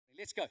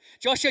Let's go.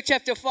 Joshua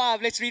chapter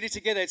 5, let's read it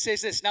together. It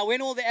says this. Now,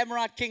 when all the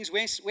Amorite kings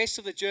west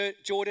of the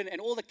Jordan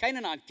and all the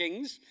Canaanite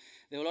kings,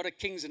 there were a lot of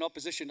kings in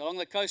opposition along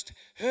the coast,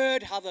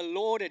 heard how the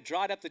Lord had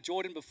dried up the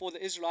Jordan before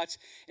the Israelites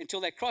until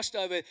they crossed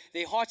over,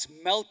 their hearts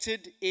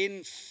melted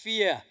in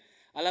fear.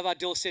 I love how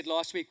Dill said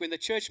last week, when the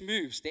church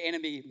moves, the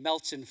enemy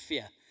melts in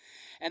fear.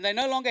 And they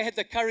no longer had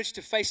the courage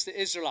to face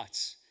the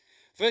Israelites.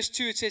 Verse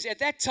 2, it says, at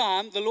that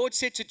time, the Lord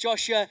said to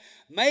Joshua,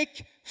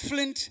 make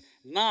flint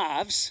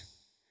knives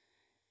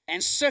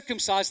and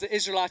circumcise the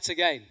Israelites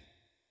again.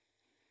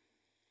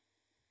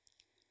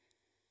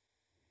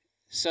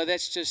 So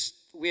that's just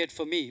weird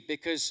for me,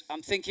 because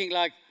I'm thinking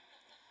like,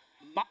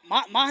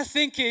 my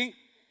thinking,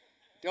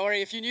 don't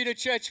worry, if you're new to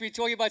church, we're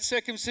talking about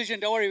circumcision,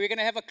 don't worry, we're going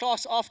to have a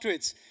class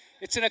afterwards.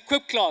 It's an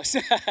equip class.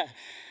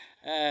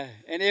 And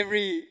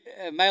every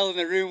male in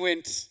the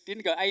room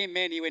didn't go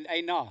amen, he went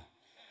amen.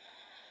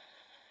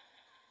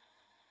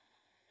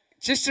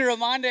 Just a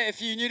reminder, if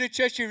you're new to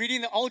church, you're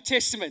reading the Old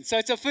Testament. So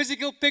it's a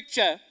physical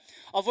picture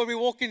of what we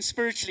walk in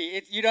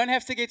spiritually. You don't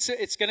have to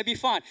it's going to be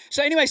fine.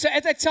 So anyway, so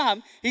at that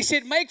time, he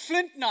said, make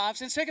flint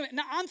knives and circumcise.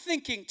 Now I'm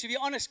thinking, to be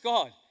honest,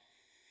 God,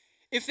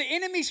 if the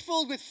enemy's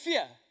filled with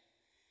fear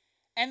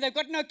and they've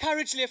got no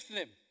courage left in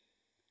them,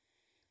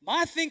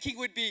 my thinking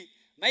would be,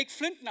 make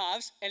flint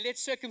knives and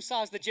let's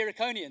circumcise the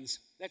Jerichonians.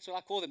 That's what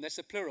I call them. That's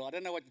the plural. I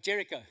don't know what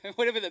Jericho,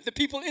 whatever the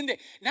people in there.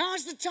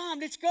 Now's the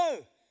time. Let's go.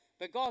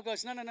 But God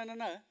goes, no.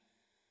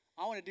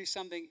 I want to do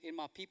something in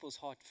my people's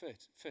heart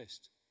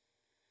first.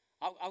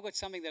 I've got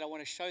something that I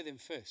want to show them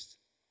first.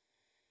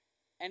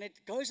 And it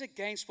goes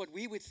against what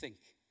we would think.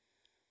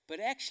 But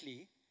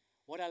actually,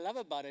 what I love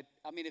about it,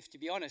 if to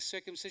be honest,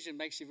 circumcision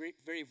makes you very,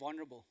 very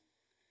vulnerable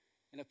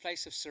in a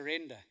place of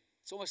surrender.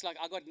 It's almost like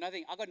I got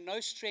nothing. I got no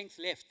strength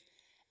left.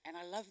 And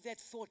I love that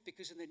thought,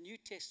 because in the New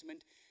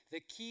Testament, the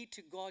key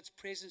to God's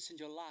presence in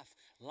your life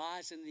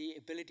lies in the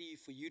ability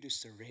for you to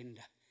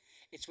surrender.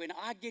 It's when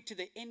I get to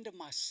the end of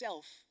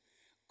myself,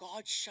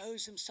 God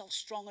shows himself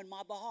strong on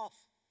my behalf.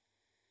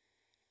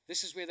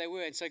 This is where they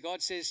were. And so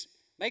God says,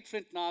 make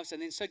flint knives. And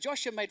then so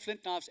Joshua made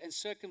flint knives and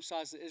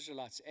circumcised the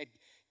Israelites at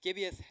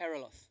Gibeath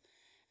Haraloth.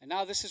 And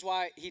now this is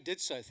why he did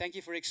so. Thank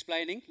you for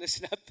explaining.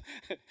 Listen up.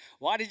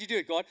 Why did you do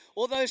it, God?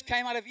 All those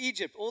came out of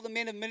Egypt. All the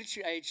men of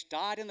military age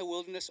died in the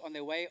wilderness on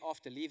their way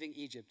after leaving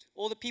Egypt.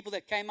 All the people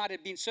that came out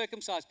had been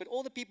circumcised, but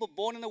all the people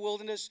born in the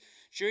wilderness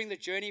during the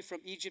journey from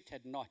Egypt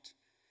had not.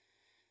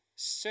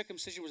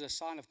 Circumcision was a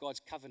sign of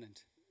God's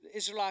covenant. The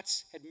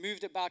Israelites had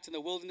moved about in the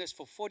wilderness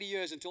for 40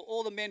 years until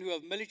all the men who were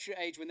of military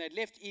age when they had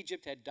left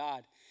Egypt had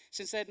died,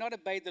 since they had not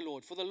obeyed the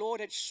Lord. For the Lord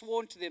had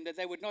sworn to them that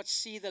they would not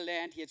see the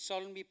land he had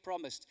solemnly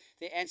promised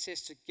their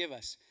ancestors to give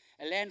us,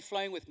 a land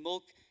flowing with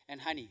milk and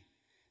honey.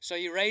 So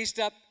he raised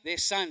up their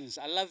sons.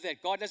 I love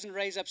that. God doesn't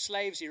raise up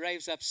slaves, he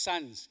raised up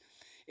sons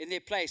in their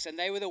place. And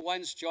they were the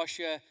ones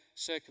Joshua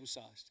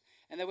circumcised.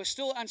 And they were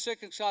still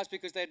uncircumcised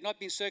because they had not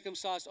been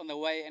circumcised on the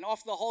way. And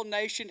after the whole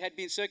nation had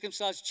been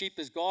circumcised,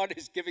 cheapers. God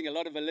is giving a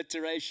lot of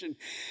alliteration.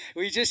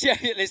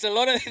 There's a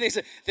lot of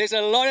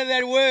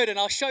that word, and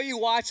I'll show you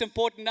why it's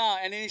important now.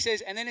 And then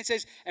it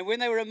says, and when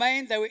they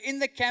remained, they were in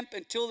the camp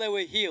until they were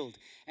healed.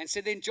 And so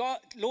then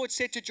Lord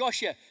said to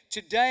Joshua,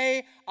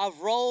 today I've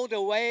rolled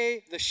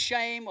away the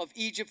shame of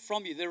Egypt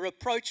from you, the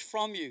reproach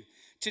from you.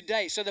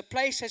 Today. So the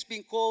place has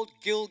been called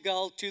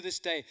Gilgal to this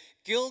day.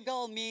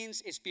 Gilgal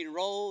means it's been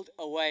rolled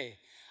away.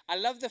 I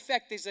love the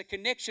fact there's a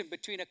connection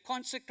between a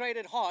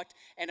consecrated heart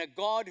and a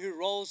God who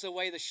rolls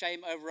away the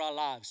shame over our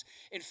lives.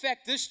 In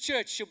fact, this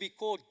church should be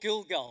called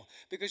Gilgal,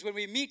 because when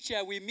we meet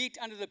here, we meet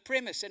under the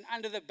premise and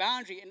under the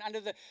boundary and under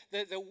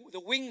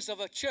the wings of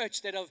a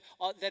church that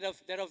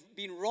have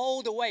been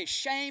rolled away.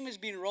 Shame has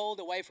been rolled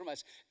away from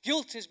us.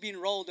 Guilt has been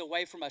rolled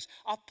away from us.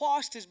 Our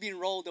past has been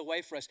rolled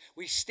away from us.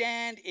 We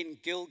stand in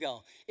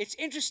Gilgal. It's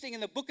interesting,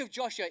 in the book of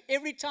Joshua,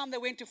 every time they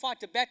went to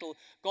fight a battle,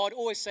 God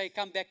always say,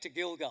 come back to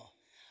Gilgal.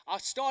 Our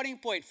starting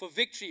point for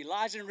victory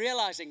lies in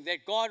realizing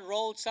that God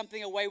rolled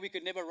something away we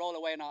could never roll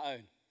away on our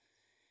own.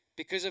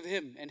 Because of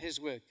him and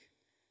his work.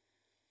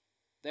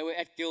 They were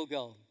at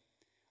Gilgal.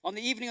 On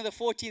the evening of the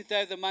 14th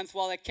day of the month,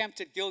 while they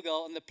camped at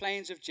Gilgal on the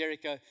plains of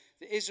Jericho,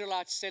 the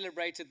Israelites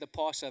celebrated the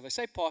Passover.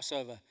 Say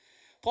Passover.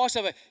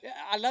 Passover.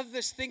 I love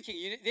this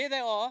thinking. There they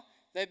are.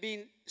 They've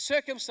been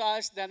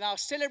circumcised. They're now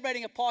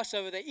celebrating a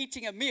Passover. They're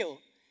eating a meal.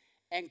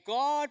 And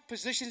God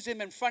positions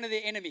them in front of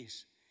their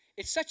enemies.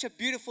 It's such a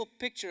beautiful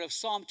picture of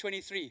Psalm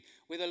 23,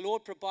 where the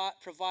Lord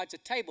provides a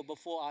table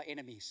before our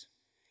enemies.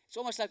 It's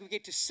almost like we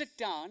get to sit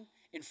down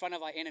in front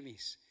of our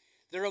enemies.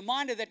 The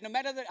reminder that no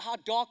matter how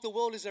dark the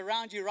world is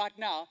around you right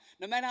now,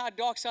 no matter how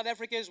dark South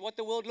Africa is, what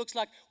the world looks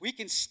like, we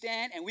can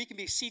stand and we can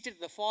be seated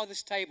at the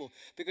Father's table.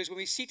 Because when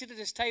we're seated at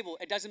this table,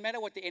 it doesn't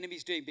matter what the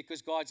enemy's doing,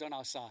 because God's on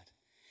our side.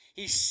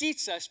 He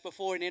seats us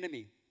before an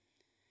enemy.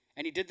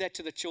 And he did that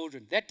to the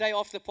children. That day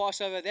after the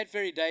Passover, that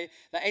very day,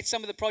 they ate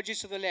some of the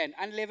produce of the land,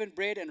 unleavened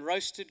bread and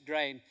roasted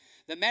grain.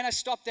 The manna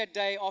stopped that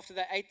day after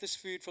they ate this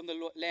food from the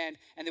land,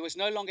 and there was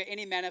no longer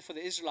any manna for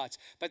the Israelites.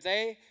 But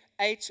they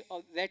ate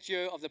that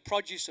year of the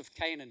produce of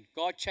Canaan.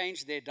 God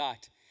changed their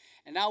diet.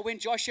 And now when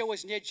Joshua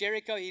was near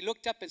Jericho, he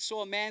looked up and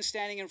saw a man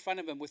standing in front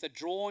of him with a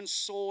drawn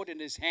sword in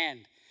his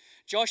hand.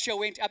 Joshua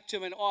went up to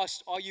him and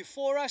asked, "Are you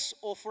for us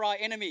or for our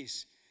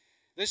enemies?"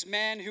 This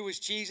man, who was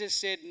Jesus,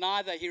 said,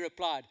 "Neither," he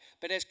replied.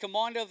 "But as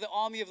commander of the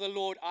army of the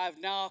Lord, I have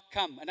now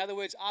come." In other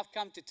words, I've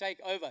come to take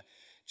over.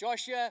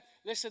 Joshua,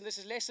 listen, this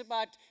is less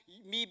about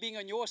me being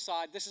on your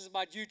side. This is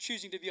about you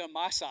choosing to be on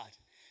my side.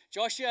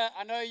 Joshua,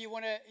 I know you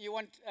want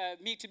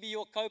me to be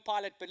your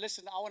co-pilot, but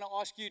listen, I want to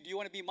ask you, do you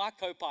want to be my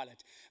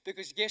co-pilot?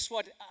 Because guess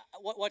what?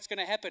 What's going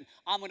to happen?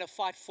 I'm going to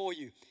fight for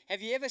you.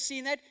 Have you ever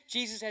seen that?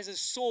 Jesus has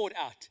his sword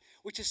out,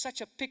 which is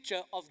such a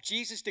picture of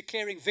Jesus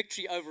declaring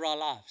victory over our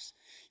lives.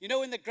 You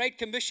know, in the Great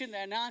Commission,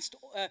 they announced,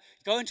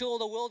 go into all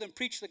the world and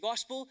preach the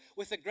gospel.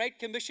 With the Great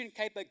Commission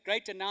came a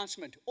great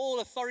announcement. All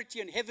authority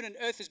in heaven and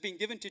earth has been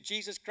given to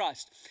Jesus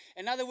Christ.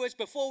 In other words,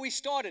 before we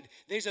started,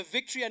 there's a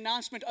victory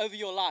announcement over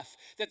your life,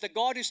 that the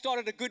God who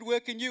started a good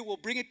work in you will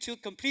bring it to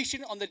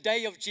completion on the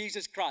day of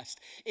Jesus Christ.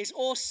 It's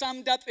all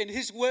summed up in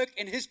his work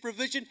and his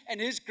provision and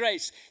his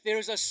grace. There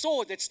is a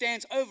sword that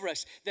stands over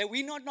us that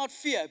we not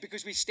fear,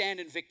 because we stand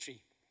in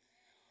victory.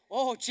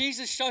 Oh,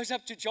 Jesus shows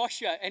up to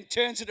Joshua and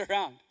turns it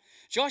around.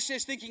 Joshua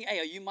is thinking, "Hey,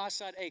 are you my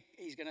side?" Hey,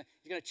 he's gonna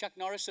Chuck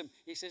Norris him.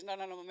 He says, No,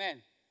 my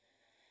man.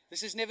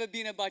 This has never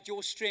been about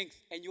your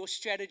strength and your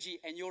strategy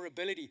and your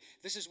ability.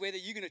 This is whether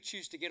you're going to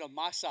choose to get on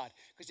my side.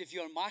 Because if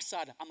you're on my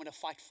side, I'm going to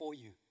fight for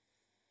you.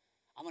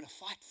 I'm going to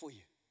fight for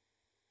you.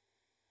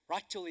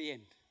 Right till the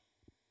end.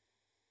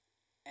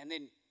 And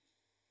then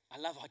I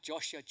love how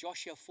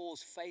Joshua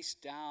falls face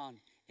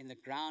down in the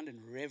ground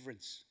in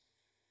reverence.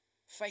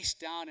 Face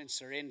down in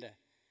surrender.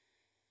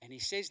 And he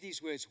says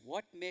these words,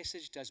 "What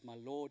message does my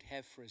Lord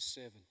have for his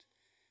servant?"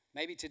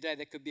 Maybe today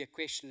there could be a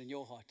question in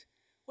your heart.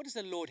 What does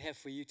the Lord have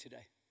for you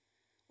today?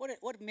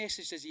 What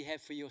message does he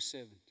have for your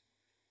servant?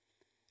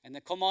 And the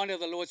commander of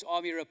the Lord's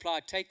army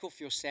replied, "Take off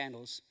your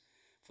sandals,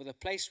 for the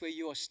place where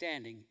you are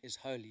standing is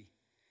holy."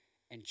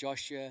 And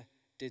Joshua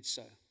did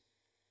so.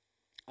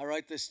 I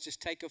wrote this,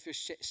 just take off your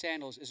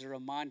sandals as a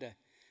reminder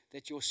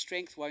that your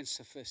strength won't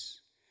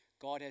suffice.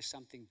 God has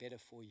something better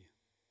for you.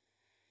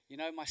 You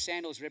know, my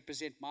sandals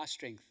represent my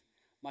strength.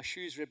 My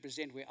shoes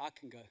represent where I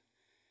can go.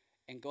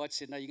 And God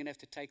said, "No, you're going to have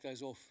to take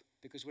those off,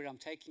 because where I'm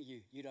taking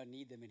you, you don't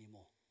need them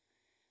anymore.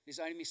 There's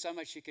only so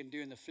much you can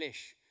do in the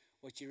flesh.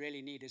 What you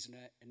really need is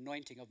an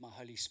anointing of my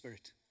Holy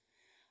Spirit."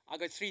 I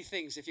got 3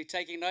 things. If you're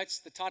taking notes,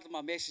 the title of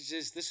my message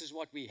is, "This is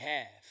what we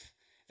have."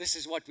 This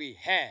is what we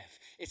have.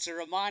 It's a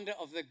reminder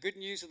of the good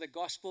news of the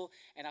gospel.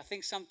 And I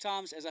think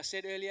sometimes, as I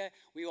said earlier,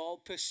 we are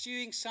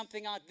pursuing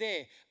something out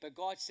there. But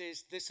God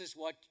says, this is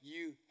what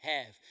you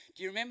have.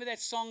 Do you remember that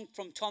song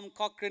from Tom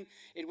Cochrane?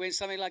 It went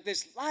something like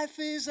this: "Life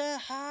is a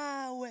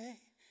highway,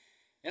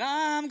 and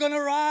I'm going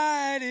to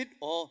ride it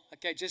all."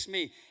 Okay, just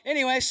me.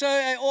 Anyway, so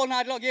all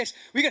night long, yes.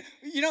 We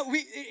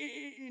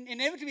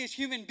inevitably as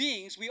human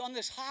beings, we're on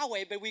this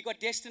highway, but we got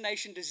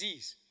destination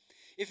disease.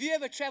 If you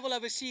ever travel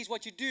overseas,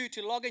 what you do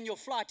to log in your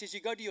flight is you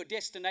go to your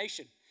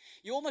destination.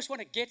 You almost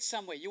want to get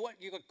somewhere. You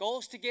got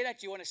goals to get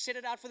at. You want to set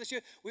it out for this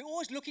year. We're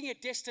always looking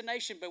at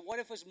destination, but what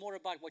if it's more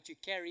about what you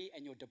carry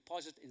and your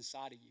deposit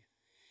inside of you?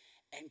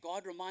 And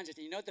God reminds us.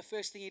 You know what the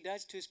first thing he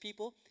does to his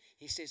people?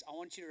 He says, "I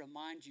want you to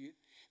remind you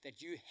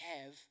that you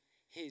have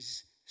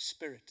his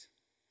Spirit.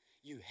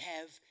 You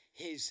have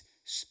his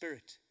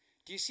Spirit."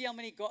 Do you see how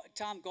many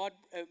times God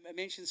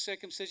mentions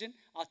circumcision?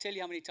 I'll tell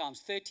you how many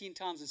times. 13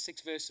 times in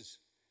 6 verses.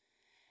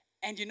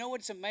 And you know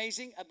what's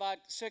amazing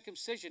about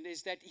circumcision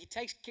is that he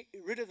takes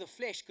rid of the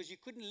flesh, because you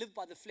couldn't live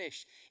by the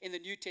flesh in the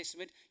New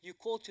Testament. You're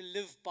called to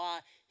live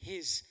by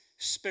his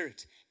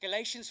Spirit.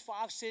 Galatians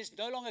 5 says,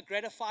 "No longer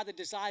gratify the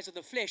desires of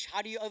the flesh."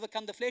 How do you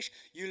overcome the flesh?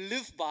 You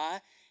live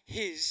by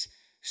his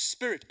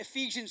Spirit.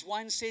 Ephesians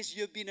 1 says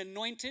you've been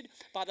anointed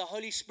by the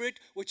Holy Spirit,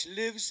 which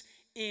lives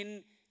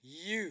in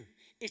you.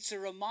 It's a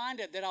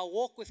reminder that our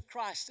walk with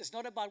Christ is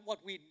not about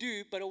what we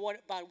do, but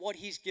about what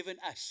he's given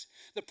us.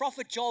 The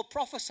prophet Joel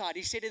prophesied.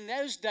 He said, "In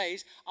those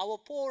days, I will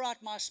pour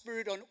out my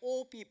Spirit on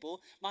all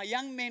people. My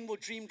young men will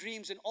dream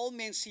dreams and old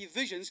men see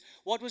visions."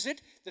 What was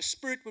it? The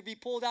Spirit would be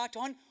poured out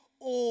on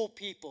all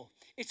people.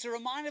 It's a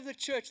reminder of the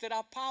church that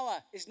our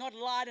power is not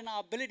lied in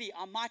our ability,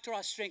 our might, or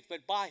our strength,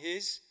 but by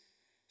his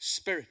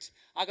Spirit.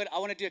 I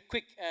want to do a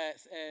quick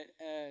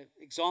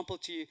example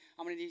to you.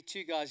 I'm going to need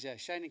 2 guys here.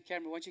 Shane and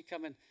Cameron, why don't you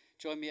come and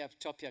join me up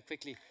top here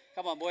quickly.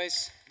 Come on,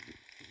 boys.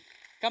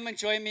 Come and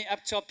join me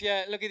up top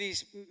here. Look at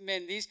these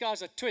men. These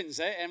guys are twins,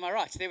 eh? Am I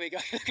right? There we go.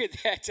 Look at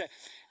that.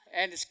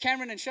 And it's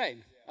Cameron and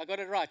Shane. I got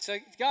it right. So,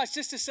 guys,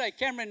 just to say,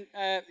 Cameron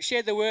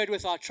shared the word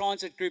with our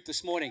transit group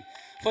this morning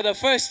for the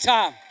first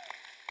time.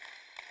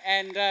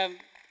 And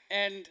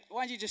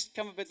why don't you just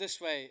come a bit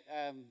this way?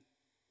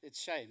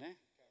 It's Shane, eh?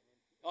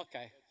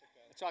 Okay.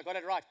 So I got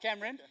it right.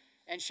 Cameron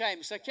and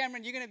Shane. So,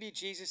 Cameron, you're going to be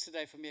Jesus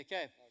today for me,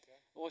 okay?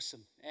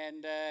 Awesome.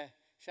 And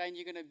Shane,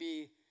 you're going to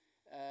be,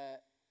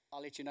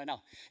 I'll let you know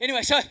now.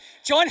 Anyway, so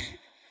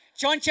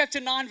John chapter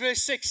 9,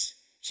 verse 6.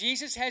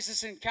 Jesus has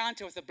this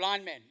encounter with the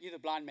blind man. You're the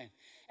blind man.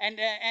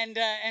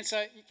 And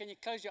so, can you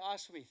close your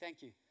eyes for me?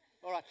 Thank you.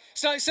 All right.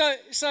 So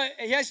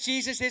here's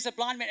Jesus. There's a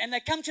blind man, and they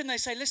come to him. They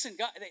say, "Listen,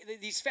 God,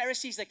 these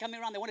Pharisees, they're coming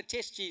around. They want to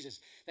test Jesus.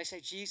 They say,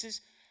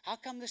 Jesus, how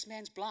come this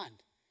man's blind?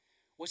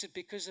 Was it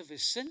because of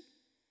his sin,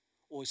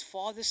 or his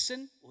father's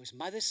sin, or his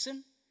mother's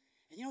sin?"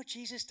 And you know what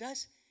Jesus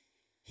does?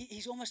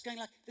 He's almost going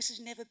like, "This has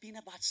never been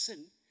about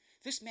sin.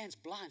 This man's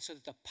blind so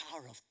that the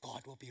power of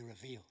God will be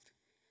revealed."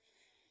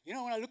 You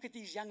know, when I look at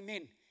these young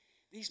men,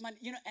 these men,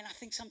 you know, and I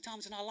think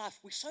sometimes in our life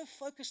we're so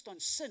focused on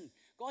sin.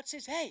 God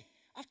says, "Hey,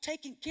 I've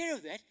taken care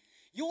of that.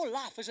 Your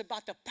life is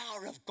about the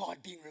power of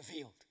God being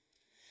revealed.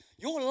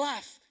 Your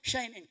life,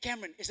 Shane and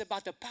Cameron, is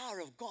about the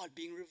power of God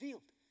being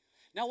revealed."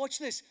 Now watch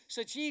this.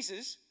 So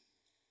Jesus,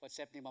 what's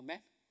happening, my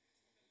man?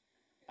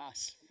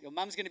 Nice. Your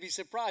mum's going to be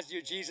surprised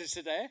you're Jesus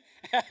today.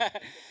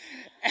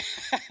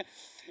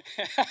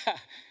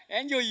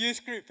 And your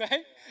youth group,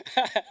 eh?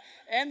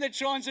 And the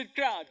transit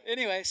crowd.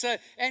 Anyway, so,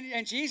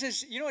 and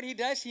Jesus, you know what he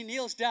does? He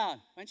kneels down.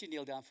 Why don't you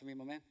kneel down for me,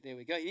 my man? There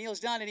we go. He kneels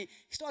down and he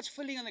starts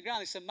filling on the ground.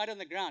 There's some mud on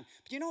the ground.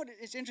 But you know what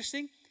is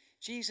interesting?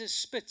 Jesus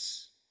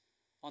spits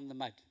on the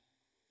mud.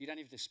 You don't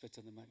have to spit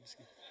on the mud.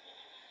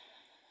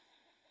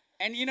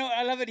 And you know,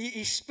 I love it.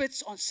 He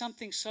spits on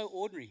something so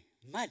ordinary,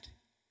 mud.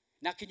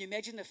 Now, can you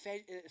imagine the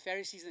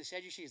Pharisees and the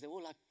Sadducees? They're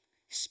all like,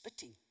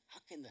 spitting. How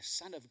can the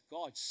Son of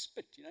God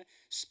spit? You know,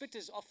 spit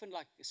is often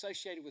like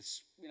associated with,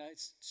 you know,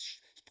 it's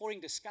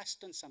pouring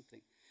disgust on something.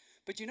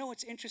 But you know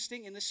what's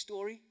interesting in this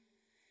story?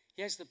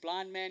 Here's the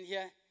blind man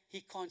here.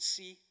 He can't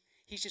see.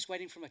 He's just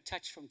waiting for a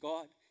touch from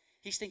God.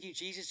 He's thinking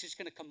Jesus is just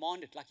going to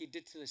command it like he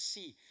did to the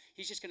sea.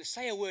 He's just going to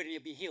say a word and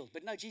he'll be healed.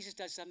 But no, Jesus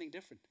does something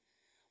different.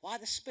 Why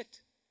the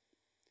spit?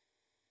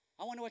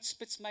 I wonder what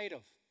spit's made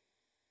of.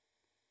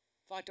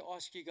 If I had to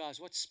ask you guys,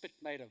 what's spit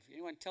made of?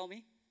 Anyone tell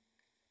me?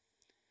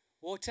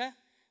 Water?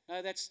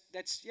 No, that's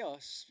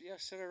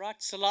sort of right.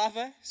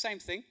 Saliva, same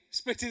thing.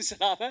 Spit and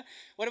saliva.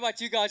 What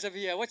about you guys over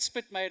here? What's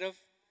spit made of?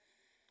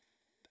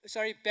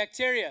 Sorry,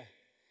 bacteria.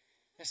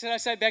 Should I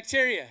say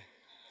bacteria?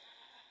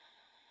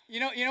 You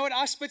know what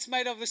our spit's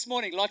made of this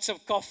morning? Lots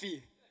of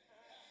coffee.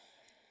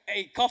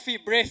 A coffee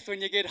breath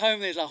when you get home.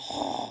 There's like,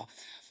 oh.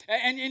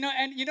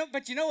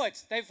 But you know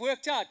what? They've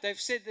worked out. They've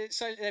said that,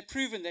 so they've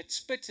proven that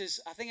spit is,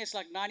 I think it's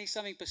like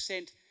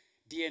 90-something%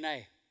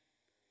 DNA.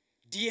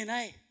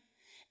 DNA.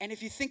 And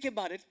if you think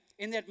about it,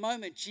 in that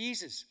moment,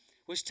 Jesus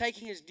was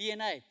taking his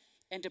DNA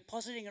and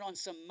depositing it on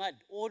some mud,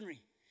 ordinary.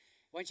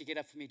 Why don't you get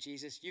up for me,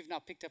 Jesus? You've now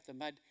picked up the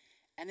mud.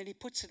 And then he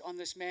puts it on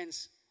this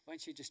man's, why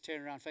don't you just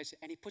turn around, face it,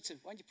 and he puts it,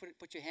 why don't you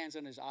put your hands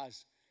on his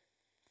eyes?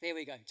 There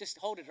we go. Just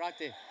hold it right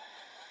there.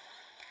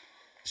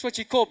 It's what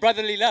you call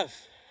brotherly love.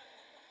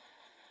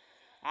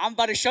 I'm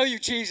about to show you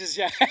Jesus,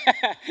 yeah.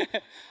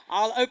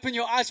 I'll open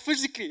your eyes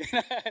physically.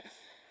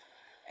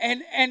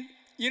 and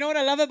you know what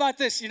I love about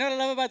this? You know what I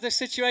love about this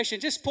situation?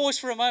 Just pause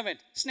for a moment.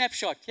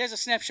 Snapshot. Here's a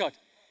snapshot.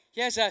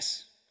 Here's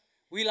us.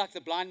 We like the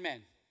blind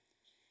man.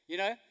 You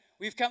know,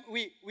 we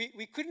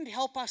couldn't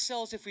help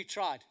ourselves if we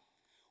tried.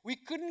 We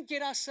couldn't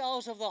get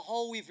ourselves of the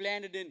hole we've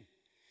landed in.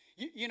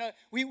 You know,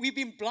 we've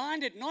been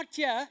blinded, not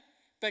here,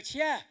 but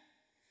here.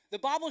 The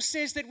Bible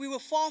says that we were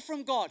far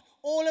from God.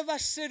 All of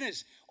us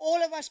sinners.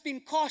 All of us been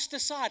cast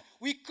aside.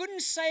 We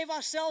couldn't save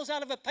ourselves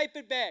out of a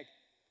paper bag.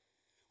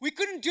 We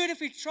couldn't do it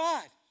if we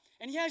tried.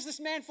 And here's this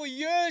man, for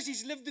years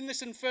he's lived in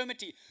this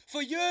infirmity.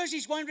 For years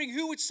he's wondering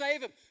who would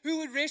save him, who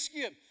would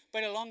rescue him.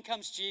 But along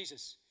comes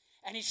Jesus.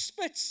 And he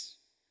spits,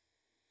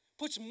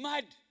 puts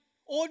mud,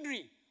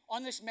 ordinary,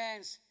 on this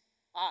man's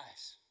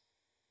eyes.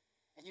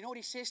 And you know what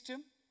he says to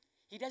him?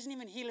 He doesn't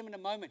even heal him in a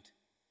moment.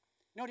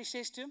 You know what he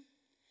says to him?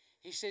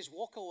 He says,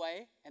 walk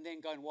away and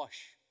then go and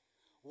wash.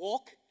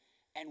 Walk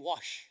and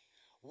wash.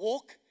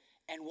 Walk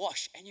and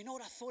wash. And you know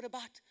what I thought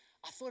about?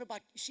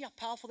 You see how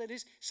powerful that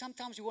is?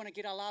 Sometimes we want to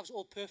get our lives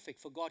all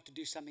perfect for God to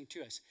do something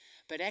to us.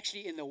 But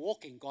actually in the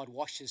walking, God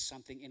washes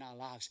something in our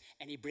lives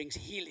and he brings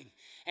healing.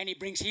 And he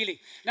brings healing.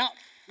 Now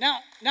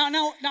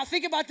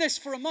think about this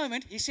for a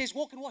moment. He says,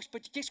 walk and wash.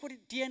 But guess what?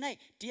 DNA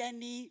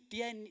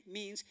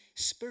means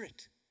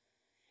spirit.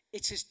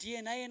 It's his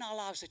DNA in our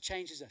lives that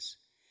changes us.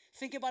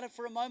 Think about it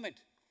for a moment.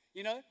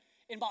 You know,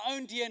 in my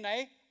own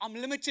DNA, I'm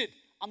limited.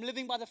 I'm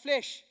living by the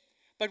flesh.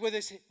 But with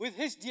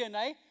his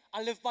DNA,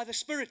 I live by the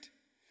spirit.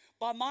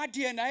 By my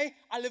DNA,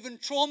 I live in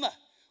trauma.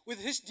 With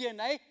his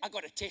DNA, I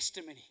got a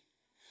testimony.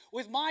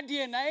 With my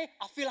DNA,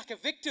 I feel like a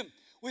victim.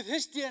 With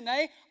his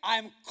DNA, I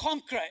am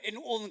conqueror in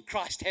all that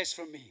Christ has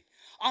for me.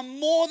 I'm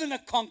more than a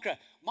conqueror.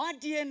 My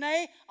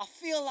DNA, I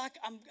feel like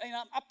I'm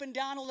up and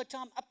down all the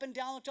time,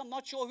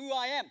 not sure who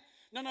I am.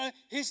 No,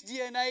 his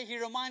DNA, he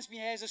reminds me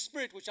he has a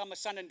spirit, which I'm a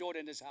son and daughter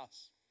in his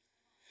house.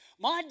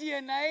 My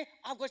DNA,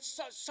 I've got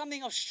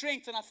something of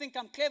strength and I think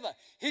I'm clever.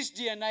 His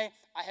DNA,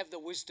 I have the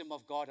wisdom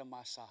of God on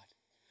my side.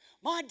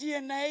 My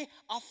DNA,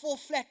 I fall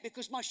flat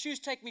because my shoes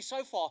take me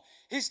so far.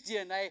 His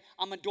DNA,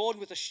 I'm adorned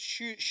with a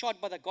shod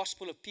by the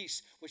gospel of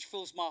peace, which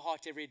fills my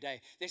heart every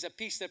day. There's a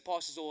peace that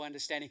passes all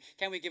understanding.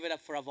 Can we give it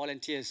up for our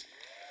volunteers?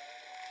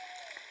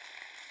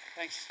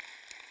 Thanks.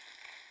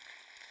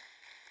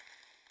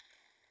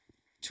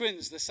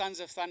 Twins, the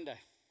sons of thunder.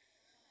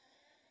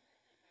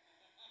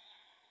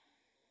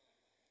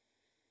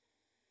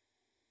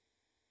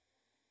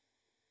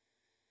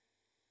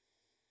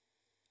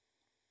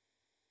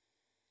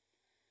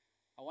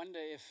 wonder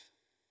if,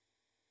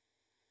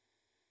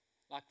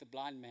 like the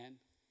blind man,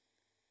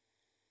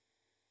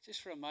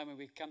 just for a moment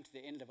we come to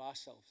the end of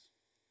ourselves.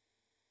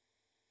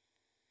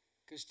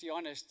 Because to be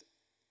honest,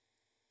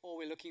 all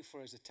we're looking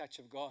for is a touch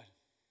of God.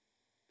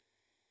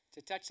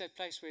 To touch that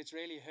place where it's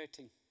really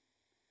hurting.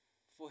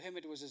 For him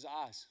it was his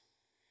eyes.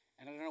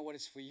 And I don't know what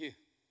it's for you.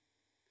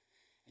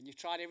 And you've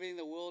tried everything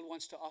the world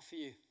wants to offer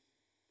you.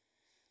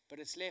 But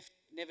it's left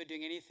never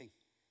doing anything.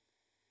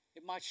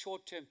 It might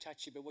short-term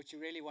touch you, but what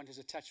you really want is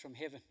a touch from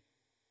heaven.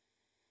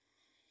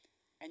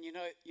 And you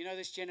know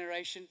this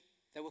generation,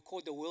 they were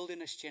called the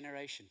wilderness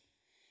generation.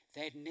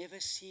 They had never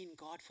seen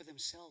God for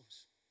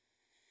themselves.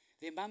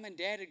 Their mum and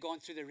dad had gone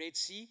through the Red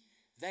Sea.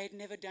 They had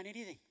never done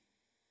anything.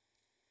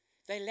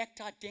 They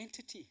lacked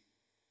identity.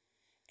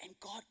 And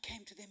God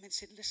came to them and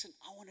said, listen,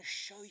 I want to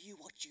show you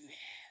what you have.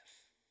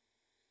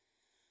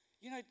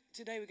 You know,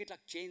 today we get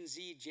like Gen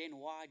Z, Gen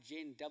Y,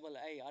 Gen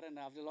AA. I don't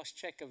know, I've lost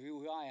track of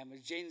who I am.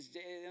 And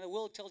the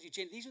world tells you,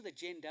 these are the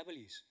Gen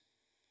Ws.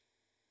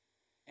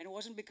 And it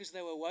wasn't because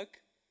they were woke.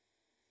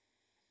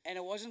 And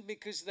it wasn't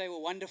because they were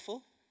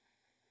wonderful.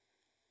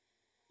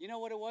 You know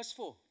what it was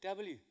for?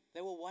 W.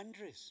 They were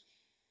wanderers.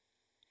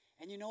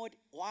 And you know what?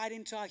 Wired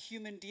into our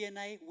human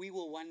DNA, we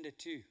will wander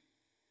too.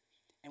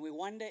 And we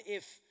wonder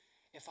if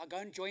I go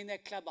and join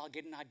that club, I'll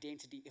get an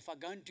identity. If I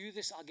go and do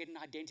this, I'll get an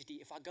identity.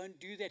 If I go and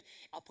do that,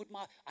 I'll put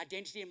my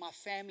identity in my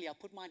family. I'll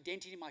put my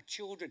identity in my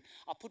children.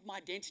 I'll put my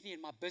identity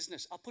in my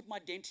business. I'll put my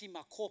identity in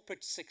my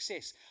corporate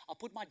success. I'll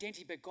put my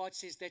identity, but God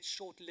says that's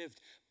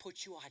short-lived.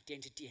 Put your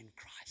identity in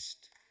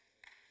Christ.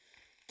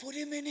 Put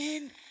him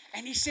in.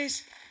 And he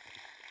says,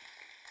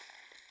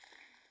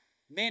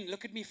 men,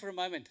 look at me for a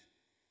moment.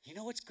 You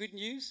know what's good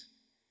news?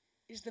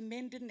 Is the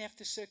men didn't have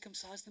to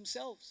circumcise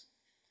themselves.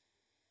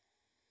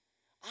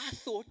 I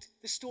thought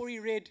the story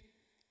read,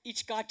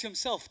 each guy to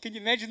himself. Can you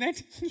imagine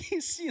that?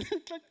 You see, they're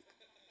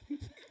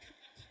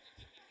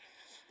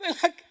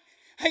like,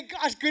 hey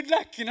guys, good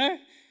luck,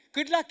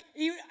 Good luck.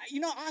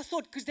 I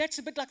thought, because that's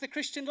a bit like the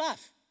Christian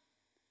life.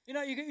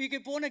 You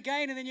get born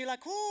again and then you're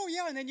like, oh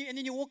yeah, and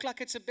then you walk like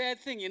it's a bad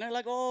thing,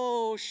 like,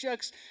 oh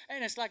shucks.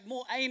 And it's like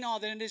more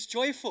anar than it is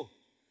joyful.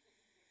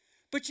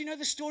 But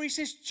the story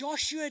says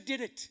Joshua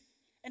did it.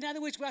 In other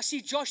words, where I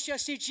see Joshua, I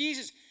see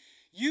Jesus.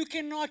 You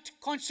cannot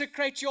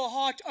consecrate your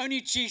heart,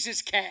 only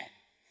Jesus can.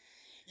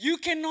 You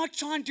cannot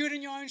try and do it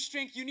in your own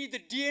strength. You need the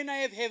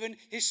DNA of heaven,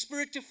 his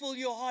spirit to fill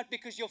your heart,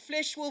 because your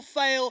flesh will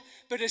fail,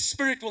 but his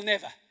spirit will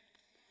never.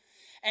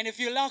 And if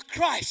you allow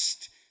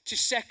Christ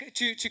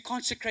to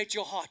consecrate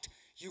your heart,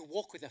 you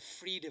walk with a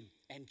freedom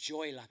and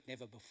joy like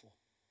never before.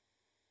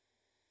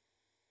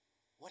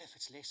 What if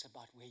it's less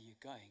about where you're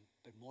going,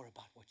 but more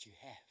about what you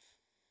have?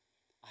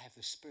 I have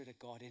the Spirit of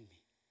God in me.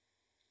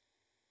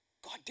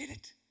 God did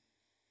it.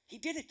 He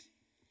did it.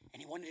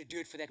 And he wanted to do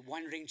it for that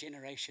wandering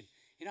generation.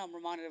 I'm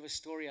reminded of a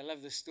story. I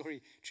love this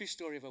story, true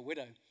story of a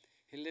widow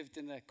who lived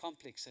in the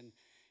complex. And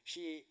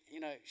she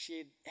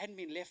hadn't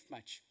been left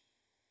much.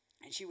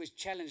 And she was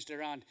challenged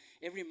around.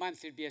 Every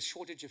month there'd be a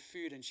shortage of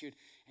food. And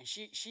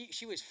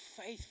she was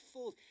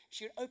faithful.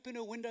 She would open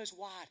her windows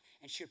wide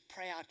and she would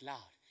pray out loud.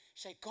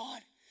 She'd say,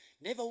 God,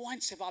 never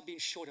once have I been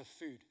short of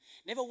food.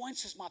 Never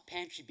once has my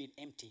pantry been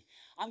empty.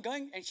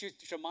 And she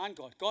would remind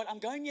God, I'm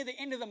going near the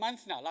end of the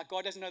month now, like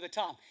God doesn't know the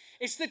time.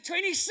 It's the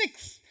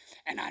 26th,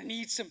 and I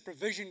need some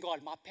provision,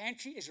 God. My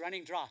pantry is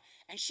running dry.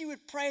 And she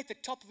would pray at the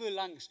top of her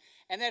lungs,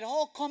 and that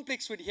whole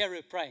complex would hear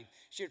her praying.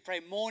 She would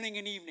pray morning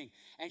and evening,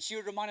 and she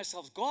would remind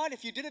herself, God,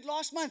 if you did it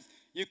last month,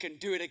 you can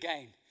do it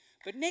again.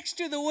 But next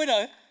to the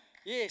widow,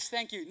 yes,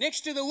 thank you,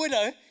 next to the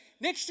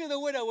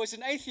widow was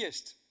an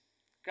atheist,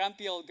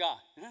 grumpy old guy,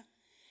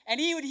 And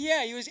he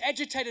was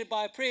agitated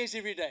by her prayers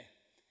every day.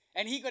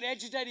 And he got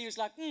agitated. He was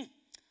like,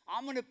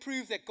 I'm going to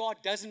prove that God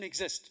doesn't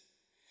exist.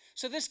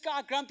 So this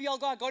guy, grumpy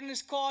old guy, got in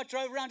his car,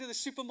 drove around to the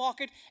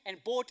supermarket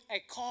and bought a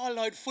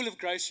carload full of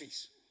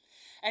groceries.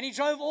 And he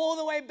drove all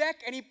the way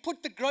back and he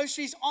put the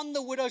groceries on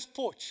the widow's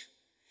porch.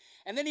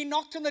 And then he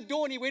knocked on the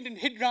door and he went and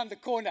hid around the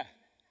corner.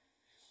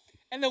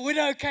 And the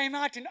widow came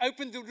out and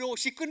opened the door.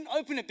 She couldn't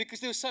open it because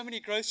there were so many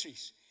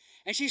groceries.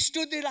 And she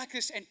stood there like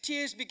this and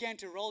tears began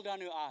to roll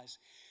down her eyes.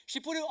 She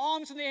put her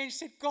arms in the air and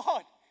said,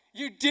 God,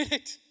 you did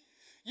it.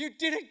 You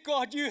did it,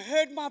 God. You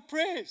heard my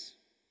prayers.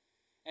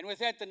 And with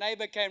that, the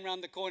neighbor came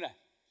around the corner.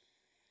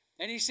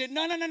 And he said,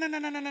 no.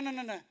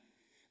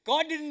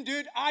 God didn't do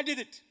it. I did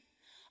it.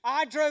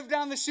 I drove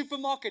down the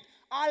supermarket.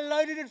 I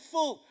loaded it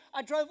full.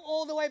 I drove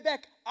all the way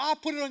back. I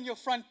put it on your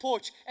front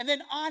porch. And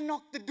then I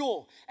knocked the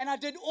door. And I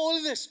did all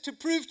of this to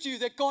prove to you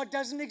that God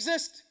doesn't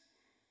exist.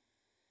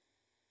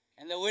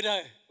 And the widow,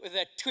 with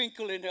that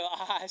twinkle in her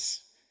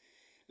eyes,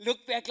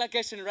 looked back like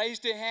this and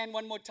raised her hand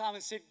one more time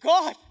and said,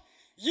 God,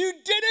 you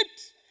did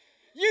it.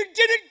 You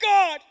did it,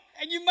 God.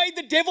 And you made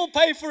the devil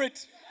pay for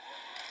it.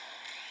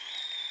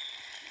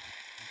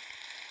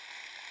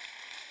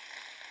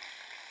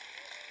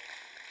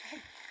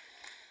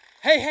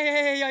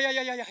 Hey,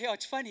 yeah,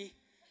 it's funny.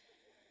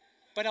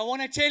 But I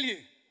want to tell you,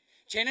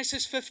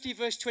 Genesis 50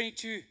 verse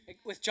 22,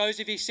 with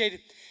Joseph, he said,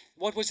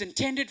 what was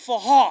intended for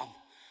harm,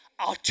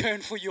 I'll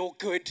turn for your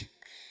good.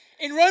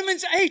 In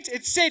Romans 8,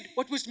 it said,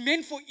 what was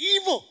meant for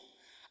evil,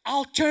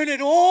 I'll turn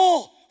it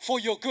all for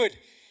your good.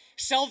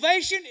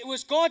 Salvation, it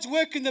was God's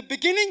work in the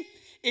beginning,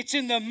 it's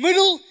in the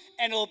middle,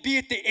 and it'll be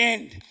at the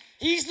end.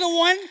 He's the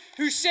one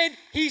who said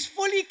he's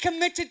fully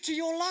committed to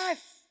your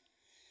life.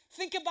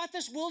 Think about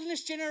this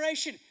wilderness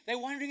generation. They're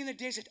wandering in the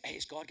desert. Hey,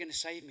 is God going to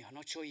save me? I'm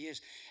not sure he is.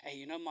 Hey,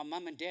 you know, my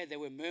mum and dad, they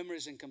were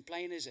murmurers and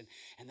complainers,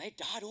 and they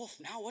died off.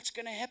 Now what's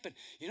going to happen?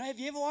 You know, have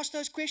you ever asked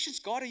those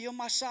questions? God, are you on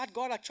my side?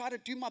 God, I try to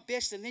do my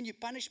best, and then you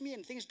punish me,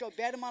 and things go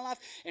bad in my life.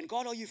 And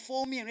God, are you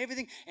for me and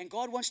everything? And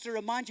God wants to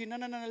remind you, no,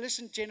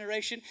 listen,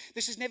 generation.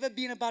 This has never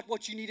been about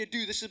what you need to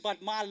do. This is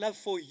about my love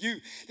for you.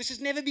 This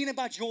has never been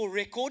about your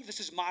record. This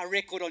is my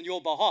record on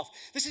your behalf.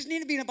 This has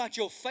never been about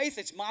your faith.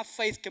 It's my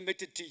faith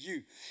committed to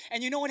you.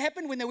 And you know what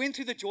happened when they went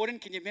through the Jordan?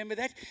 Can you remember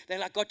that? They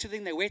like got to the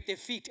thing, they wet their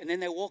feet, and then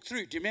they walked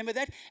through. Do you remember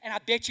that? And I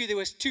bet you there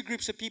was two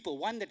groups of people.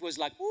 One that was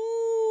like,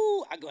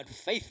 ooh, I got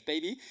faith,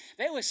 baby.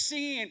 They were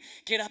singing,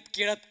 get up,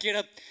 get up, get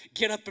up,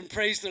 get up and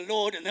praise the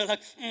Lord. And they're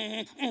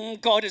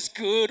like, God is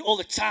good all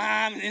the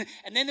time.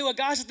 And then there were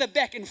guys at the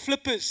back in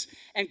flippers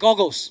and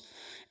goggles.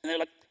 And they're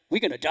like,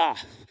 we're going to die.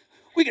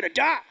 We're going to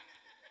die.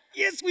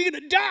 Yes, we're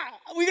going to die.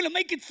 We're going to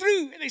make it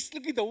through. And they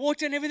look at the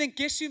water and everything.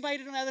 Guess who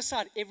made it on the other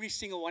side? Every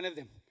single one of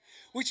them.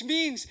 Which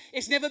means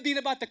it's never been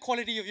about the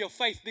quality of your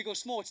faith, big or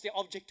small. It's the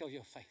object of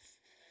your faith.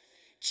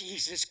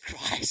 Jesus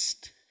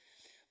Christ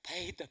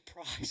paid the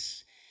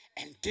price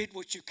and did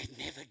what you could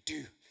never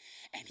do.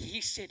 And he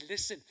said,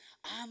 listen,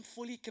 I'm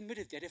fully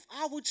committed that if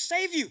I would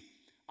save you,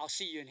 I'll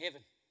see you in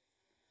heaven.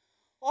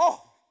 Oh,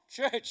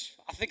 church,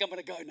 I think I'm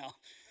going to go now.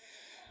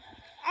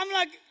 I'm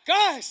like,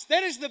 guys,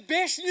 that is the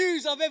best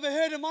news I've ever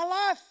heard in my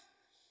life.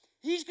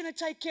 He's going to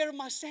take care of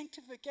my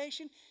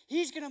sanctification.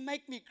 He's going to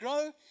make me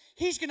grow.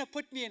 He's going to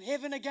put me in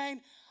heaven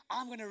again.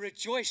 I'm going to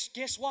rejoice.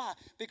 Guess why?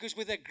 Because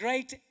with a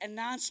great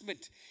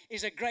announcement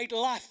is a great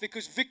life,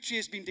 because victory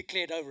has been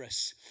declared over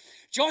us.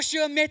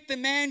 Joshua met the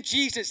man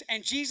Jesus,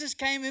 and Jesus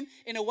came him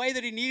in a way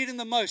that he needed him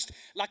the most,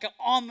 like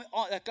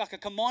a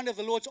commander of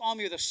the Lord's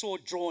army with a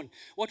sword drawn.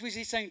 What was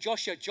he saying?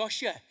 Joshua,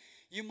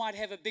 you might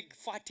have a big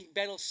fighting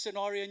battle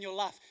scenario in your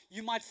life.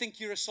 You might think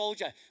you're a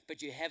soldier,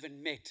 but you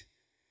haven't met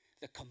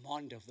the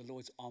commander of the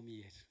Lord's army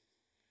yet.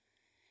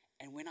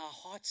 And when our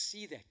hearts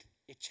see that,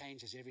 it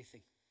changes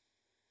everything.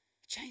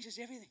 It changes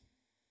everything.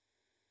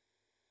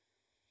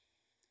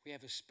 We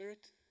have a spirit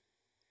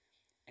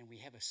and we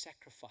have a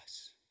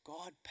sacrifice.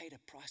 God paid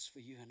a price for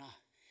you and I.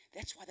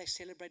 That's why they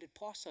celebrated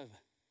Passover.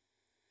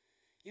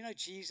 You know,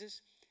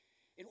 Jesus,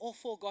 in all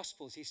four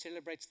Gospels, he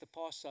celebrates the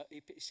Passover.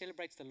 He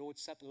celebrates the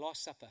Lord's Supper,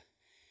 Last Supper.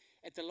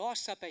 At the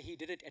Last Supper, he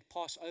did it at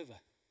Passover.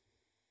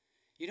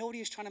 You know what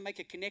he was trying to make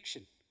a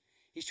connection?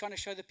 He's trying to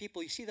show the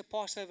people, you see the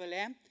Passover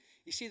lamb?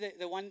 You see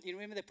the one, you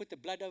remember they put the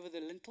blood over the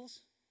lintels?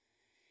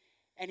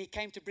 And he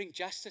came to bring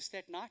justice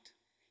that night.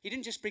 He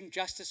didn't just bring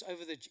justice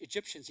over the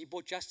Egyptians, he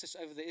brought justice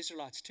over the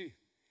Israelites too.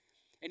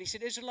 And he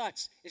said,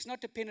 Israelites, it's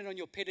not dependent on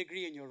your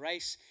pedigree and your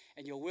race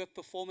and your work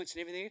performance and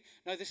everything.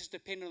 No, this is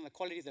dependent on the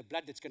quality of the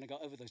blood that's going to go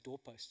over those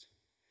doorposts.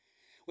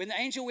 When the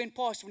angel went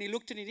past, when he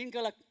looked at it, he didn't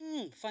go like,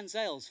 fun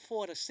sales,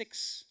 4 out of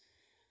 6.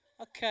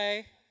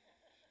 Okay,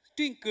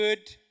 doing good.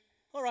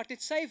 All right,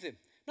 let's save them.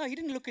 No, he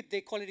didn't look at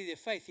the quality of their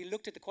faith. He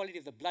looked at the quality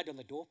of the blood on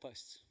the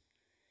doorposts.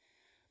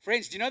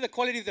 Friends, do you know the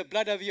quality of the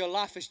blood over your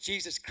life is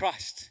Jesus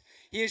Christ?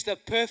 He is the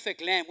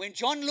perfect lamb. When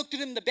John looked at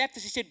him, the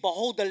Baptist, he said,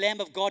 behold the Lamb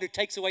of God who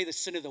takes away the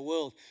sin of the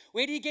world.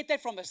 Where do you get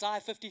that from?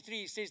 Isaiah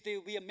 53, he says there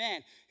will be a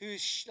man who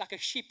is like a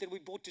sheep that we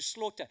brought to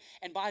slaughter.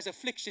 And by his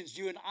afflictions,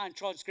 you and I and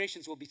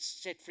transgressions will be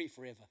set free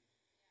forever.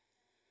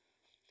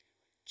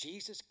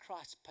 Jesus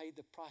Christ paid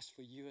the price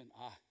for you and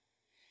I.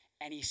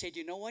 And he said,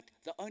 you know what?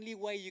 The only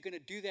way you're going to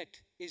do that,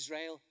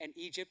 Israel and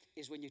Egypt,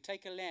 is when you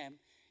take a lamb,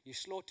 you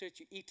slaughter it,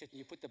 you eat it, and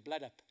you put the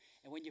blood up.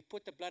 And when you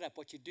put the blood up,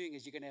 what you're doing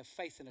is you're going to have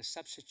faith in a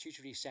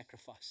substitutionary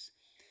sacrifice.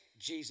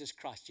 Jesus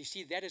Christ. You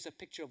see, that is a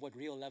picture of what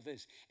real love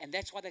is. And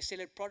that's why they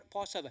celebrate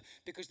Passover.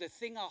 Because the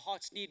thing our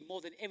hearts need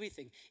more than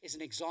everything is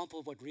an example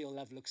of what real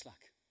love looks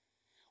like.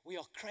 We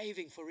are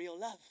craving for real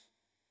love.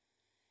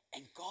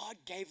 And God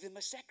gave them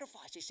a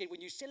sacrifice. He said, when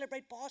you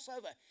celebrate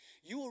Passover,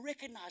 you will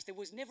recognize that it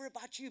was never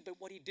about you, but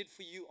what he did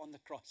for you on the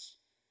cross.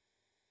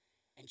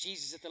 And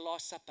Jesus at the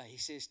Last Supper, he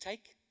says,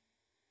 take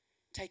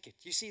it.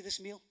 You see this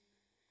meal?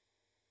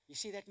 You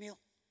see that meal?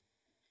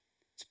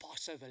 It's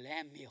Passover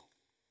lamb meal.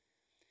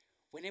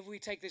 Whenever we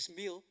take this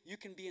meal, you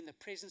can be in the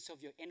presence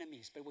of your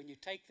enemies. But when you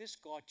take this,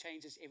 God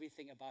changes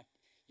everything about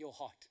your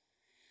heart.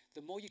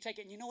 The more you take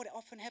it, and you know what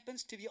often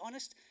happens, to be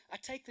honest? I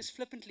take this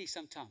flippantly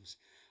sometimes.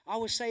 I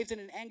was saved in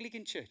an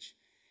Anglican church.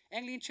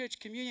 Anglican church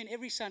communion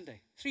every Sunday,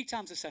 3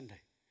 times a Sunday.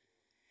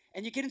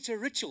 And you get into a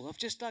ritual of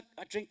just like,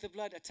 I drink the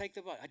blood, I take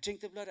the blood, I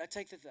drink the blood, I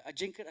take the blood, I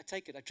drink it, I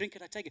take it, I drink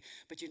it, I take it.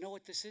 But you know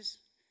what this is?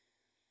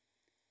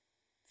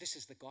 This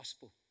is the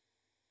gospel.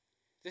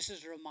 This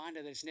is a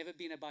reminder that it's never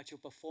been about your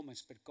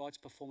performance, but God's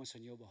performance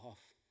on your behalf.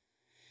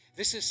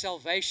 This is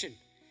salvation.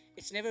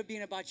 It's never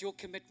been about your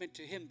commitment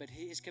to him, but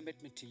his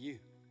commitment to you.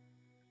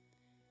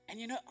 And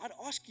you know, I'd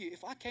ask you,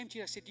 if I came to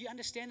you and I said, do you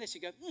understand this?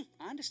 You go,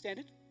 I understand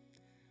it.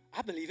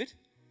 I believe it.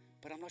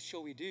 But I'm not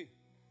sure we do.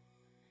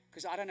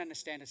 Because I don't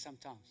understand it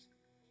sometimes.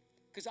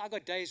 Because I've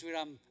got days where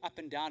I'm up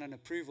and down on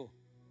approval.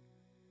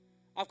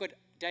 I've got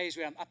days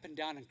where I'm up and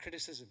down on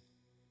criticism.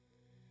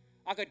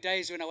 I've got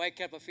days when I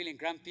wake up, I'm feeling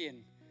grumpy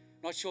and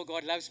not sure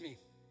God loves me.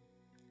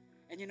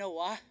 And you know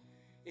why?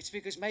 It's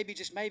because maybe,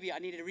 just maybe, I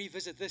need to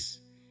revisit this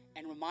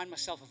and remind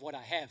myself of what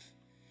I have.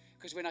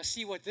 Because when I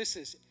see what this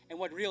is and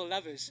what real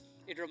love is,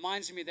 it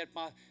reminds me that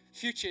my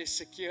future is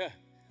secure,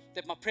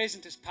 that my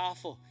present is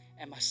powerful,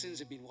 and my sins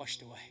have been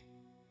washed away.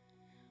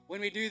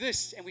 When we do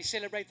this and we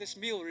celebrate this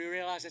meal, we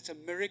realize it's a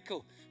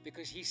miracle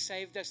because He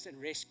saved us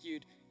and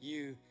rescued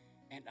you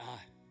and I.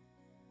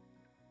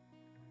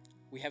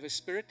 We have a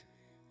Spirit,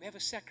 we have a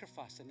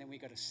sacrifice, and then we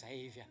got a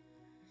Savior.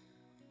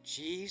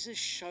 Jesus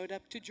showed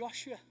up to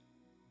Joshua.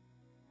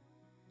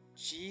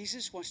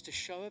 Jesus wants to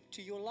show up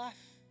to your life.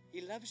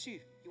 He loves you.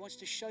 He wants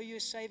to show you a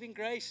saving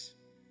grace.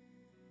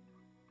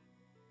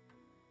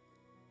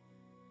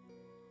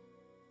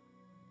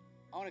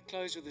 I want to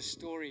close with a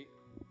story.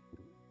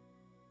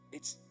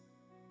 It's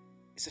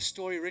a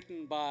story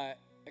written by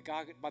a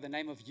guy by the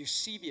name of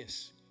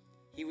Eusebius.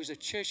 He was a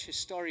church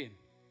historian.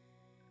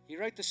 He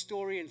wrote the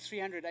story in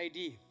 300 AD.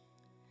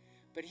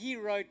 But he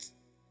wrote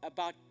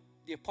about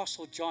the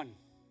Apostle John.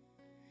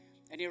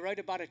 And he wrote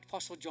about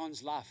Apostle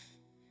John's life.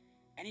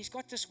 And he's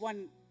got this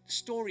one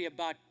story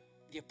about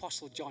the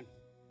Apostle John.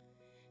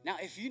 Now,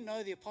 if you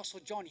know the Apostle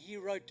John, he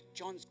wrote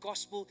John's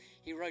Gospel.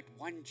 He wrote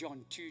 1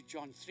 John, 2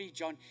 John, 3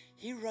 John.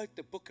 He wrote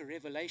the book of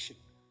Revelation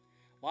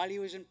while he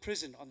was in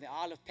prison on the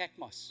Isle of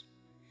Patmos.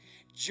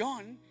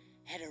 John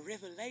had a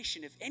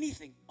revelation, if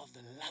anything, of the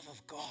love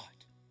of God.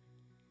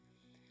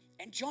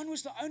 And John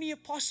was the only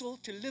apostle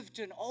to live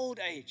to an old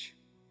age.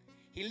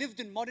 He lived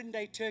in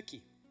modern-day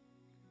Turkey.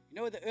 You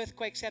know where the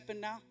earthquakes happen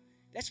now?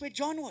 That's where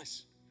John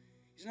was.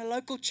 He's in a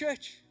local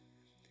church.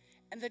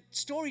 And the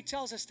story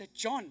tells us that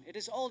John, at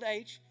his old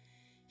age,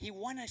 he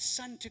won a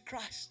son to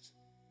Christ.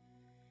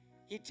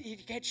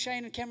 He had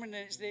Shane and Cameron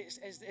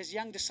as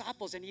young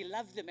disciples, and he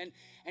loved them, and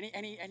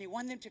he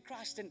won them to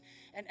Christ,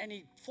 and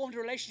he formed a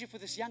relationship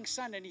with this young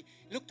son, and he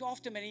looked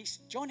after him, and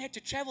John had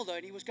to travel, though,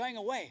 and he was going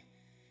away.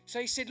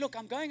 So he said, look,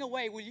 I'm going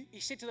away. He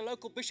said to the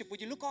local bishop,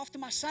 would you look after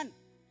my son?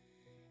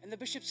 And the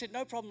bishop said,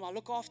 no problem, I'll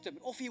look after him.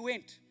 And off he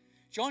went.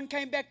 John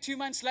came back 2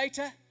 months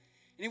later, and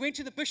he went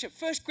to the bishop.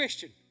 First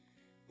question,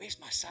 where's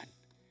my son?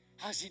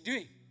 How's he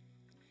doing?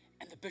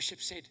 And the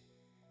bishop said,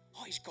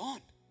 oh, he's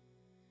gone.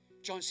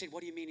 John said,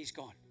 what do you mean he's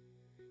gone?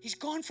 He's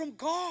gone from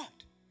God.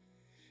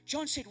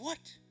 John said, what?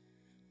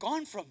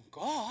 Gone from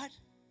God?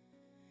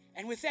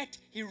 And with that,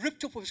 he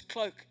ripped up his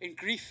cloak in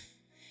grief.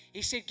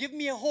 He said, give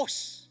me a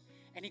horse.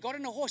 And he got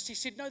on a horse. He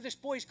said, no, this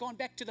boy's gone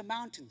back to the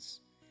mountains.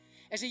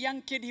 As a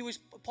young kid, he was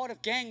part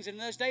of gangs. And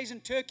in those days in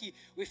Turkey,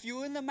 if you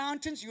were in the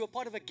mountains, you were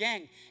part of a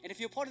gang. And if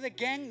you were part of the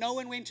gang, no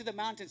one went to the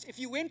mountains. If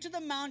you went to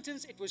the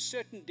mountains, it was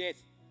certain death.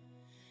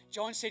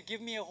 John said, give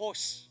me a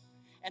horse.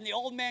 And the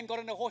old man got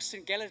on a horse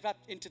and galloped up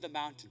into the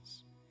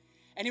mountains.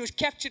 And he was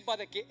captured by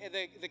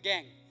the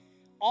gang,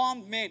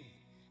 armed men.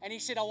 And he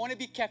said, I want to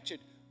be captured.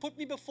 Put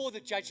me before the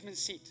judgment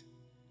seat.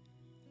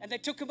 And they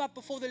took him up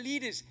before the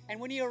leaders. And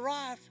when he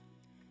arrived,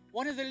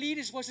 one of the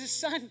leaders was his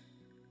son.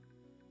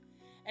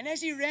 And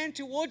as he ran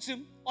towards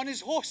him on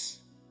his horse,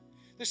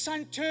 the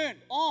son turned,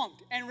 armed,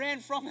 and ran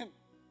from him.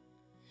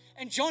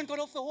 And John got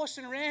off the horse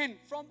and ran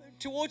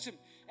towards him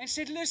and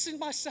said, listen,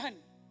 my son,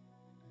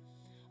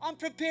 I'm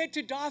prepared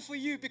to die for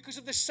you because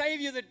of the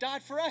Savior that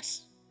died for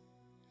us.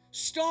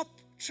 Stop.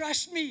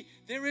 Trust me.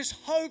 There is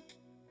hope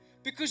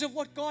because of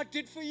what God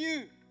did for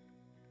you.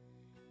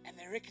 And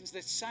they reckons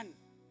that son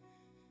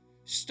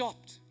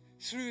stopped,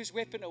 threw his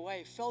weapon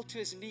away, fell to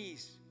his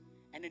knees,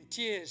 and in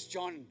tears,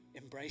 John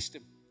embraced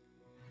him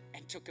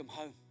and took him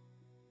home.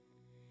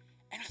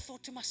 And I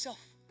thought to myself,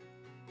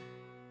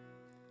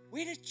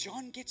 where did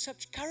John get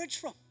such courage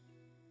from?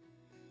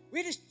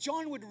 Where does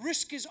John would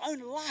risk his own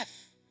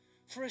life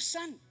for a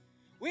son?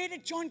 Where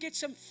did John get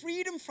some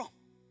freedom from?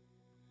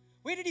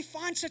 Where did he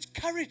find such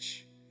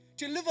courage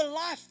to live a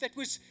life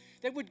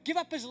that would give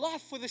up his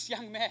life for this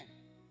young man?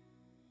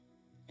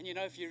 And you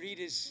know, if you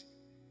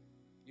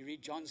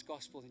read John's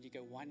gospel, then you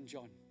go 1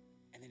 John,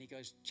 and then he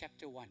goes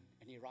chapter 1,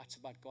 and he writes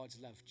about God's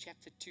love.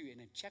 Chapter 2, and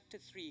in chapter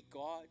 3,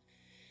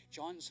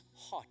 John's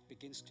heart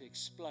begins to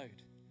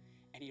explode,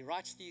 and he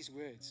writes these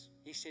words.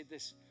 He said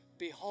this,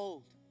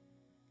 behold,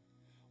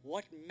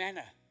 what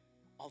manner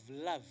of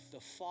love the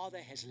Father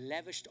has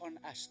lavished on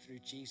us through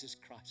Jesus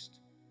Christ,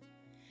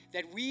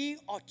 that we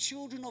are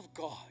children of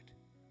God,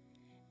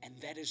 and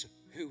that is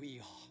who we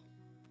are.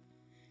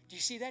 Do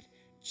you see that?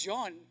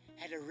 John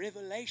had a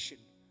revelation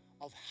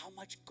of how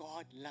much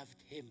God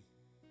loved him,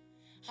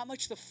 how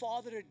much the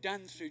Father had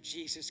done through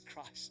Jesus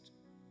Christ.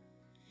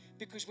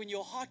 Because when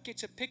your heart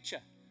gets a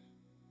picture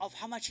of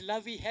how much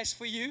love He has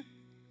for you,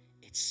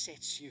 it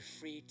sets you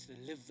free to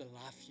live the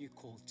life you're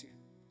called to.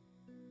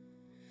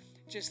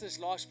 Just this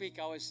last week,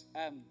 I was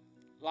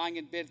lying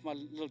in bed with my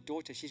little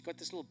daughter. She's got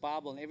this little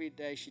Bible, and every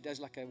day she does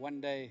like a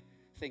one-day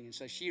thing. And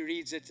so she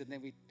reads it, and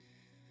then we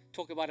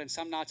talk about it. And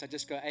some nights I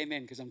just go,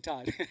 amen, because I'm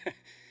tired.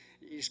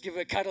 You just give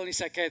her a cuddle and you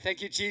say, okay,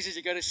 thank you, Jesus,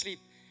 you go to sleep.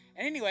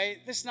 And anyway,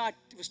 this night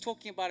was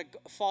talking about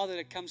a father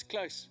that comes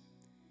close.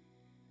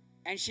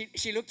 And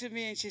she looked at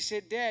me and she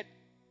said, Dad,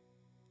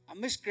 I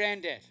miss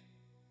Granddad.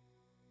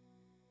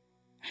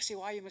 I said,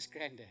 why you miss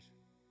Granddad?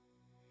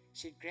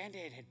 She said,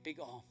 Granddad had big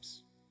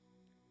arms.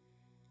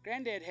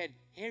 Granddad had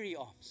hairy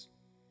arms.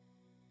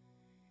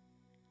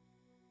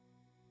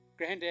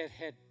 Granddad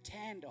had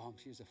tanned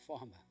arms. He was a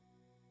farmer.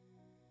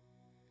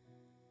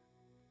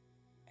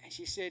 And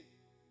she said,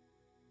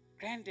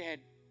 Granddad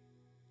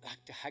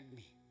liked to hug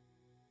me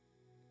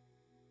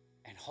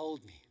and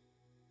hold me.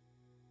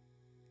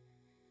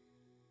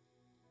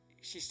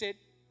 She said,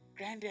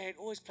 Granddad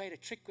always played a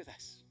trick with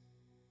us.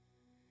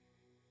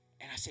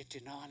 And I said to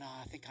her, no,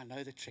 I think I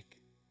know the trick.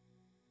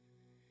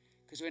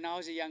 Because when I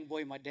was a young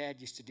boy, my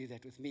dad used to do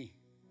that with me.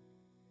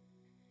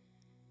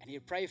 And he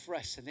would pray for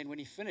us. And then when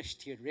he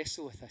finished, he would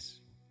wrestle with us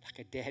like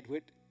a dad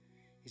would.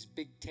 His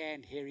big,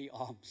 tanned, hairy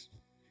arms.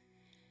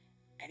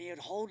 And he would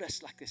hold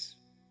us like this.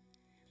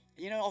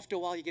 And after a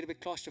while, you get a bit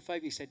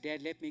claustrophobic. You say,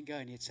 Dad, let me go.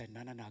 And he'd say,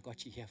 no, I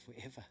got you here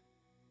forever.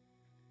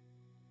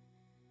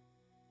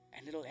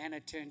 And little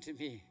Anna turned to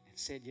me and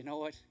said, you know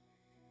what?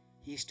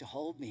 He used to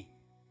hold me.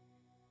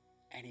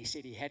 And he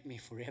said he had me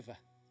forever.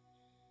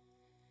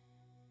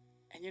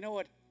 And you know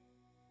what?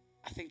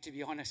 I think, to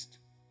be honest,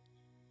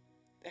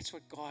 that's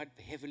what God,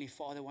 the Heavenly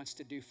Father, wants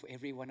to do for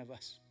every one of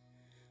us.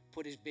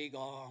 Put his big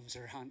arms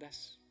around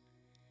us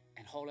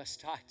and hold us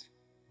tight.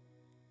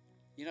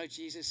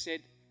 Jesus said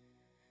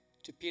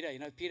to Peter,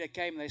 Peter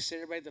came and they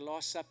celebrated the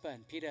Last Supper.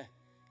 And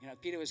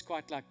Peter was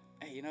quite like,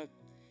 hey,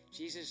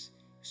 Jesus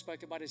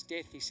spoke about his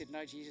death. He said,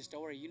 no, Jesus,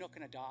 don't worry. You're not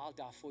going to die. I'll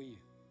die for you.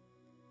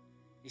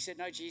 He said,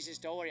 no, Jesus,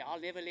 don't worry. I'll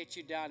never let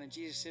you down. And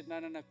Jesus said, no,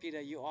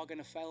 Peter, you are going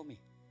to fail me.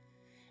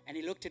 And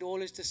he looked at all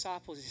his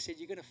disciples. He said,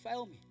 you're going to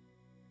fail me.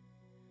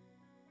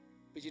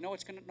 But you know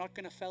what's not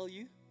going to fail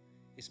you?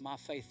 Is my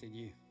faith in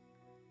you.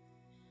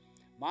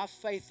 My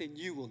faith in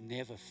you will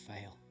never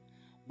fail.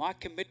 My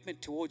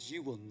commitment towards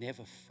you will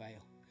never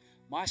fail.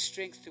 My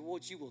strength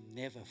towards you will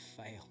never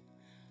fail.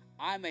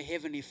 I'm a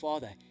Heavenly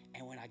Father,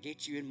 and when I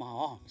get you in my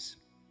arms,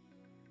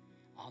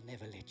 I'll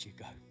never let you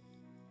go.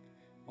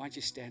 Why don't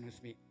you stand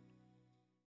with me?